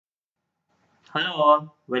Hello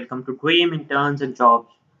all, welcome to Dream Interns and Jobs.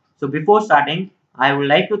 So before starting, I would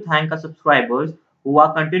like to thank our subscribers who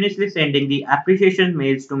are continuously sending the appreciation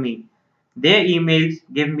mails to me. Their emails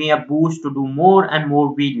give me a boost to do more and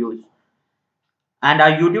more videos. And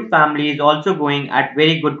our YouTube family is also going at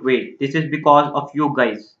very good rate. This is because of you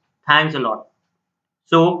guys. Thanks a lot.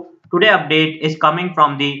 So today update is coming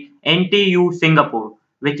from the NTU Singapore,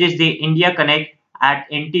 which is the India Connect at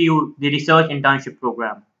NTU, the research internship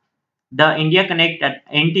program. The India Connect at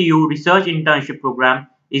NTU Research Internship Program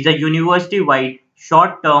is a university-wide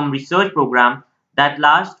short-term research program that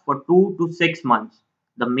lasts for 2 to 6 months.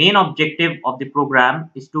 The main objective of the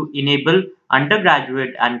program is to enable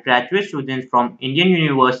undergraduate and graduate students from Indian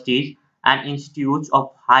universities and institutes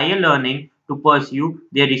of higher learning to pursue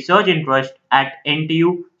their research interest at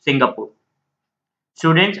NTU Singapore.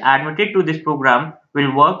 Students admitted to this program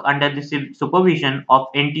will work under the supervision of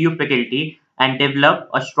NTU faculty and develop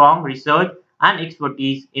a strong research and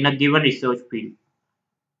expertise in a given research field.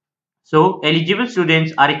 So, eligible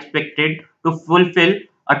students are expected to fulfill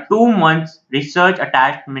a 2 month research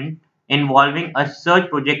attachment involving a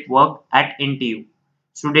research project work at NTU.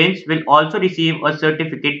 Students will also receive a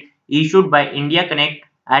certificate issued by India Connect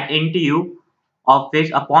at NTU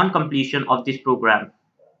office upon completion of this program.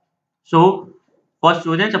 So, for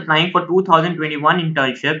students applying for 2021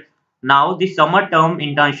 internship, now the summer term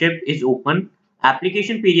internship is open.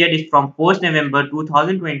 Application period is from 1st November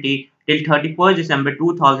 2020 till 31st December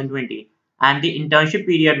 2020, and the internship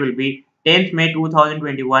period will be 10th May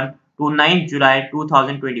 2021 to 9th July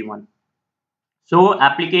 2021. So,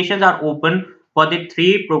 applications are open for the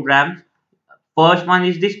three programs. First one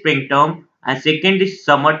is the spring term, and second is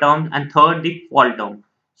summer term, and third the fall term.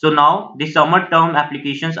 So now the summer term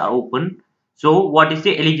applications are open. So what is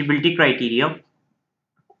the eligibility criteria?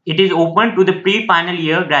 It is open to the pre-final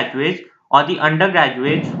year graduates or the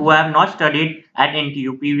undergraduates who have not studied at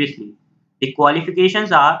NTU previously. The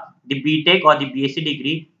qualifications are the BTech or the BSc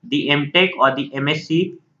degree, the MTech or the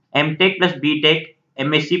MSc, MTech plus BTech,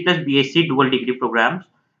 MSc plus BSc dual degree programs.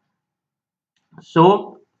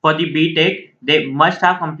 So for the BTech, they must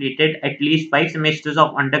have completed at least 5 semesters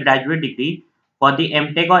of undergraduate degree. For the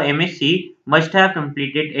MTech or MSc, must have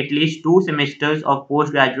completed at least 2 semesters of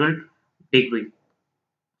postgraduate degree.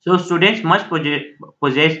 So students must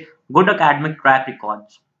possess good academic track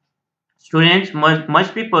records. Students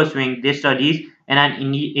must be pursuing their studies in an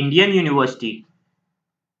Indian university.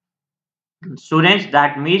 Students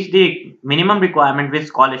that meets the minimum requirement with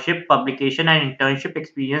scholarship, publication and internship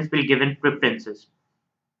experience will given preferences.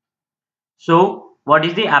 So, what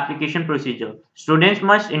is the application procedure? Students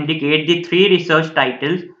must indicate the three research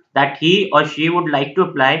titles that he or she would like to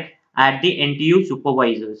apply at the NTU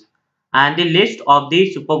supervisors. And the list of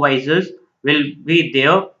the supervisors will be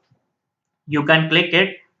there. You can click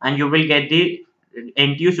it and you will get the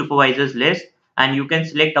NTU supervisors list and you can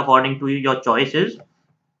select according to your choices.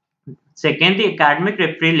 Second, the academic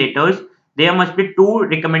referee letters. There must be two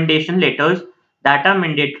recommendation letters that are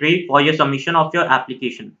mandatory for your submission of your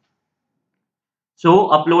application. So,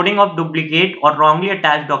 uploading of duplicate or wrongly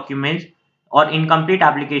attached documents or incomplete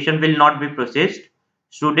application will not be processed.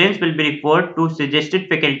 Students will be referred to suggested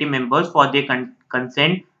faculty members for their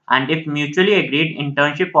consent, and if mutually agreed,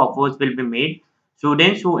 internship offers will be made.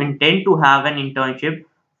 Students who intend to have an internship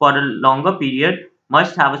for a longer period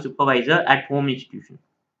must have a supervisor at home institution.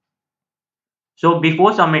 So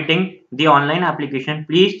before submitting the online application,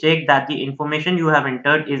 please check that the information you have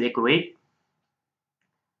entered is accurate.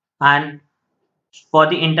 And for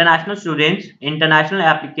the international students, international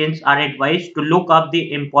applicants are advised to look up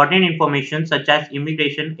the important information such as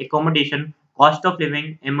immigration, accommodation, cost of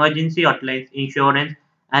living, emergency hotlines, insurance,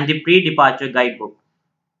 and the pre-departure guidebook.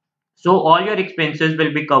 So all your expenses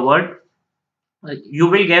will be covered. You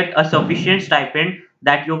will get a sufficient stipend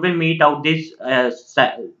that you will meet out these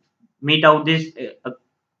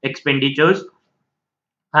expenditures,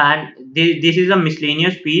 and this is a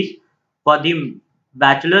miscellaneous fees for the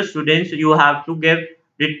bachelor students. You have to give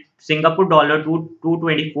the Singapore dollar to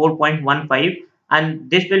 224.15, and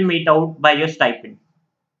this will meet out by your stipend.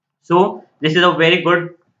 So this is a very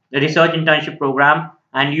good research internship program,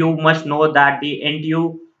 and you must know that the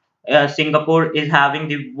NTU Singapore is having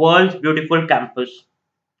the world's beautiful campus.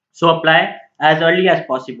 So apply as early as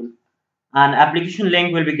possible. An application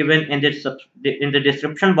link will be given in the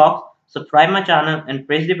description box. Subscribe my channel and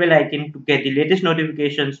press the bell icon to get the latest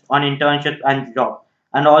notifications on internship and job.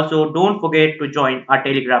 And also don't forget to join our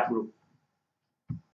Telegram group.